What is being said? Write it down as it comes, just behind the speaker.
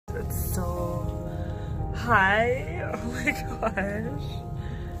Hi. Oh my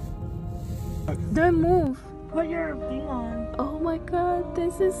gosh. Don't move. Put your thing on. Oh my god,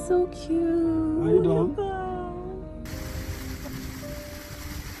 this is so cute. How you doing?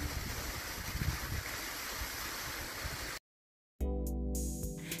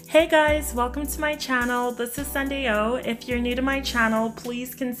 Hey guys, welcome to my channel. This is Sunday O. If you're new to my channel,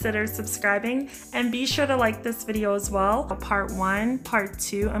 please consider subscribing and be sure to like this video as well. Part 1, Part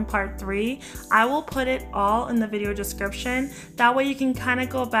 2, and Part 3. I will put it all in the video description. That way you can kind of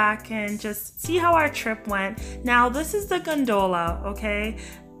go back and just see how our trip went. Now this is the gondola, okay?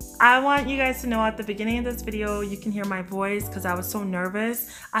 I want you guys to know at the beginning of this video, you can hear my voice because I was so nervous.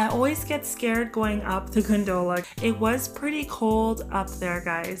 I always get scared going up the gondola. It was pretty cold up there,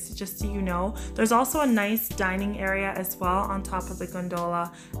 guys, just so you know. There's also a nice dining area as well on top of the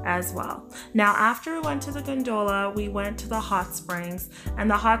gondola as well. Now, after we went to the gondola, we went to the hot springs,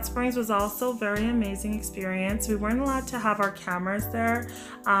 and the hot springs was also a very amazing experience. We weren't allowed to have our cameras there,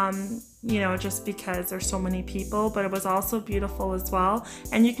 you know, just because there's so many people, but it was also beautiful as well.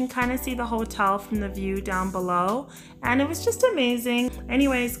 And you can kind of see the hotel from the view down below, and it was just amazing.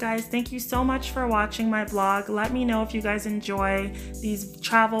 Anyways, guys, thank you so much for watching my vlog. Let me know if you guys enjoy these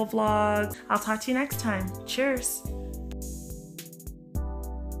travel vlogs. I'll talk to you next time. Cheers.